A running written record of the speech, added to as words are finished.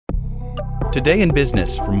Today in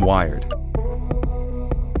Business from Wired.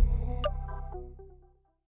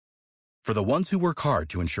 For the ones who work hard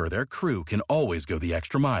to ensure their crew can always go the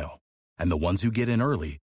extra mile, and the ones who get in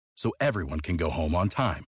early so everyone can go home on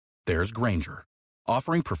time, there's Grainger,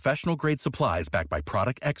 offering professional-grade supplies backed by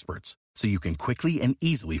product experts so you can quickly and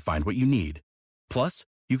easily find what you need. Plus,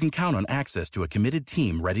 you can count on access to a committed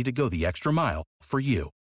team ready to go the extra mile for you.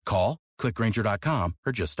 Call, click Grainger.com,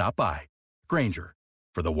 or just stop by. Grainger,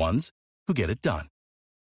 for the ones who get it done.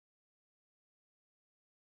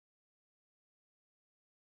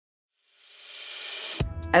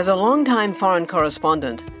 As a longtime foreign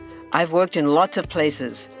correspondent, I've worked in lots of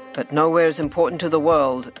places, but nowhere as important to the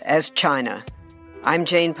world as China. I'm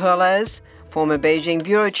Jane Perlez, former Beijing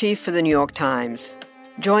bureau chief for the New York Times.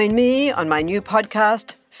 Join me on my new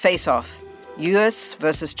podcast, Face Off, U.S.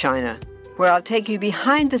 versus China, where I'll take you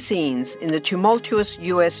behind the scenes in the tumultuous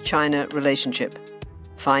U.S.-China relationship.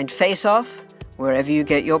 Find Face Off wherever you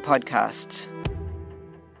get your podcasts.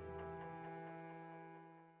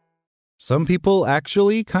 Some people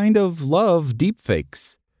actually kind of love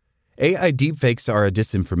deepfakes. AI deepfakes are a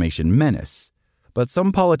disinformation menace, but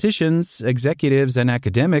some politicians, executives, and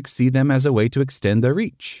academics see them as a way to extend their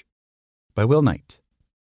reach. By Will Knight.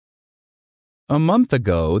 A month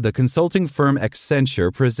ago, the consulting firm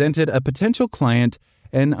Accenture presented a potential client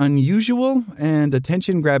an unusual and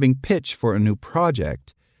attention-grabbing pitch for a new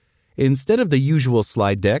project. Instead of the usual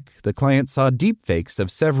slide deck, the client saw deepfakes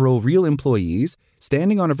of several real employees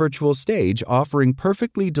standing on a virtual stage offering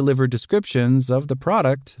perfectly delivered descriptions of the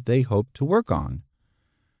product they hoped to work on.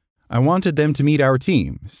 I wanted them to meet our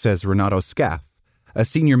team, says Renato Scaff, a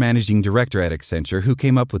senior managing director at Accenture who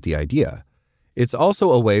came up with the idea. It's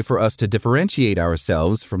also a way for us to differentiate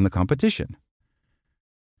ourselves from the competition.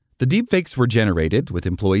 The deepfakes were generated, with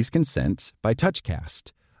employees' consent, by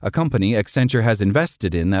TouchCast, a company Accenture has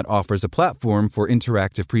invested in that offers a platform for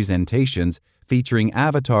interactive presentations featuring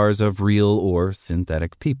avatars of real or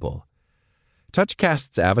synthetic people.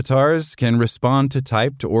 TouchCast's avatars can respond to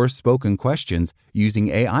typed or spoken questions using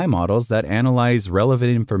AI models that analyze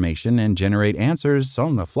relevant information and generate answers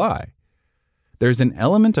on the fly. There's an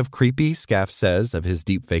element of creepy, Scaff says, of his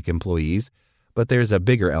deepfake employees, but there's a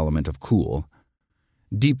bigger element of cool.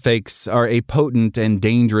 Deepfakes are a potent and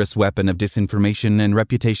dangerous weapon of disinformation and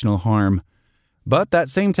reputational harm. But that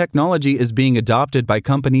same technology is being adopted by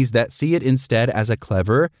companies that see it instead as a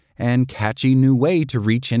clever and catchy new way to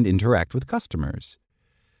reach and interact with customers.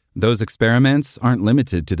 Those experiments aren't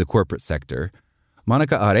limited to the corporate sector.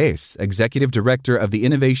 Monica Ares, executive director of the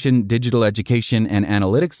Innovation, Digital Education, and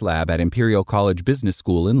Analytics Lab at Imperial College Business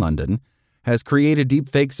School in London, has created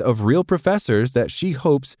deepfakes of real professors that she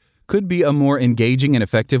hopes could be a more engaging and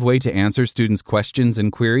effective way to answer students' questions and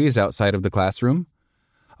queries outside of the classroom.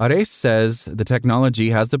 Ares says the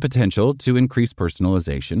technology has the potential to increase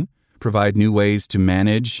personalization, provide new ways to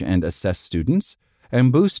manage and assess students,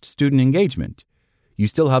 and boost student engagement. You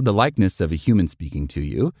still have the likeness of a human speaking to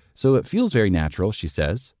you, so it feels very natural, she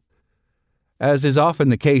says. As is often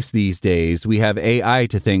the case these days, we have AI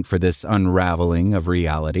to thank for this unraveling of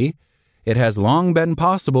reality. It has long been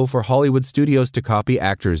possible for Hollywood studios to copy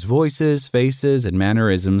actors' voices, faces, and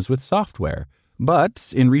mannerisms with software.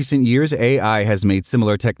 But in recent years, AI has made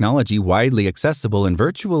similar technology widely accessible and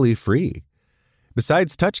virtually free.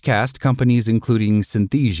 Besides TouchCast, companies including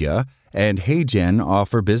Synthesia and HeyGen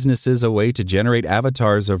offer businesses a way to generate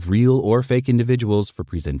avatars of real or fake individuals for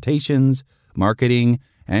presentations, marketing,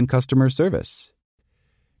 and customer service.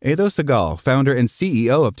 Edo Segal, founder and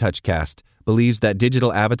CEO of TouchCast, believes that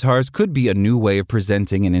digital avatars could be a new way of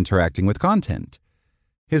presenting and interacting with content.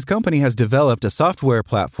 His company has developed a software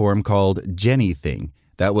platform called Jennything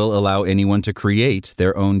that will allow anyone to create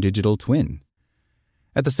their own digital twin.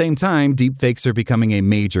 At the same time, deepfakes are becoming a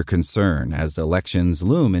major concern as elections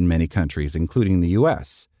loom in many countries, including the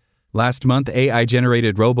U.S. Last month,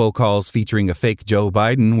 AI-generated robocalls featuring a fake Joe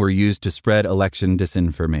Biden were used to spread election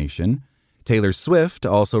disinformation. Taylor Swift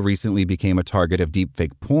also recently became a target of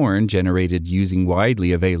deepfake porn generated using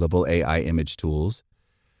widely available AI image tools.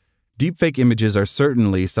 Deepfake images are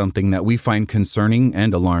certainly something that we find concerning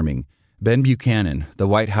and alarming. Ben Buchanan, the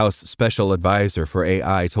White House special advisor for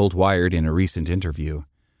AI, told Wired in a recent interview.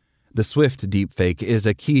 The Swift deepfake is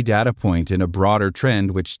a key data point in a broader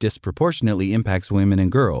trend which disproportionately impacts women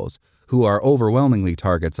and girls, who are overwhelmingly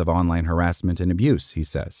targets of online harassment and abuse, he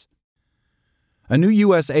says. A new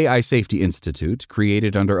U.S. AI Safety Institute,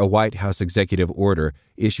 created under a White House executive order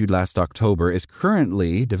issued last October, is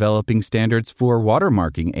currently developing standards for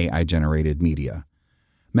watermarking AI-generated media.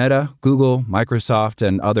 Meta, Google, Microsoft,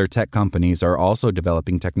 and other tech companies are also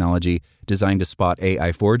developing technology designed to spot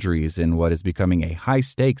AI forgeries in what is becoming a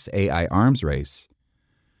high-stakes AI arms race.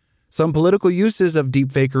 Some political uses of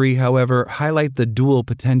deepfakery, however, highlight the dual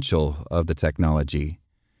potential of the technology.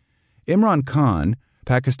 Imran Khan,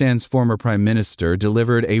 Pakistan's former prime minister,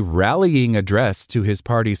 delivered a rallying address to his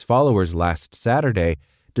party's followers last Saturday,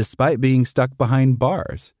 despite being stuck behind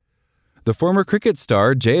bars. The former cricket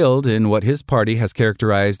star, jailed in what his party has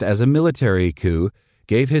characterized as a military coup,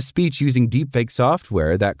 gave his speech using deepfake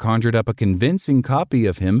software that conjured up a convincing copy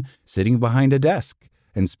of him sitting behind a desk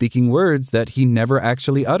and speaking words that he never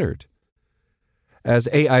actually uttered. As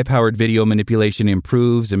AI-powered video manipulation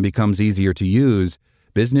improves and becomes easier to use,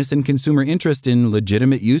 business and consumer interest in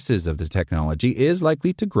legitimate uses of the technology is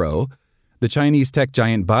likely to grow. The Chinese tech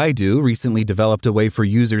giant Baidu recently developed a way for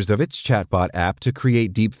users of its chatbot app to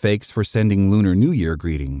create deepfakes for sending Lunar New Year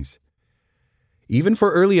greetings. Even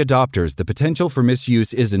for early adopters, the potential for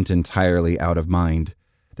misuse isn't entirely out of mind.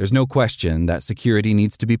 There's no question that security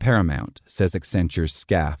needs to be paramount, says Accenture's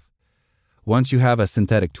Scaff. Once you have a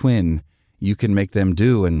synthetic twin, you can make them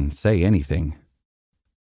do and say anything.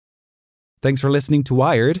 Thanks for listening to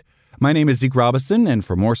Wired. My name is Zeke Robison, and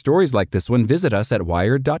for more stories like this one, visit us at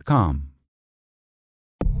wired.com.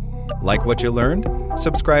 Like what you learned?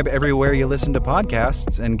 Subscribe everywhere you listen to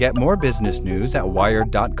podcasts and get more business news at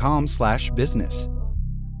wired.com/business.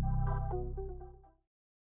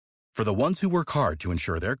 For the ones who work hard to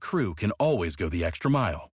ensure their crew can always go the extra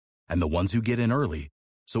mile, and the ones who get in early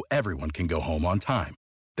so everyone can go home on time,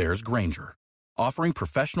 there's Grainger, offering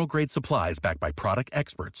professional-grade supplies backed by product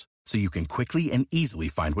experts so you can quickly and easily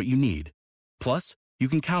find what you need. Plus, you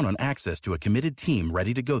can count on access to a committed team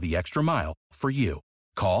ready to go the extra mile for you.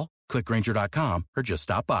 Call, click Grainger.com, or just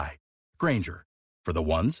stop by. Grainger, for the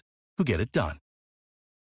ones who get it done.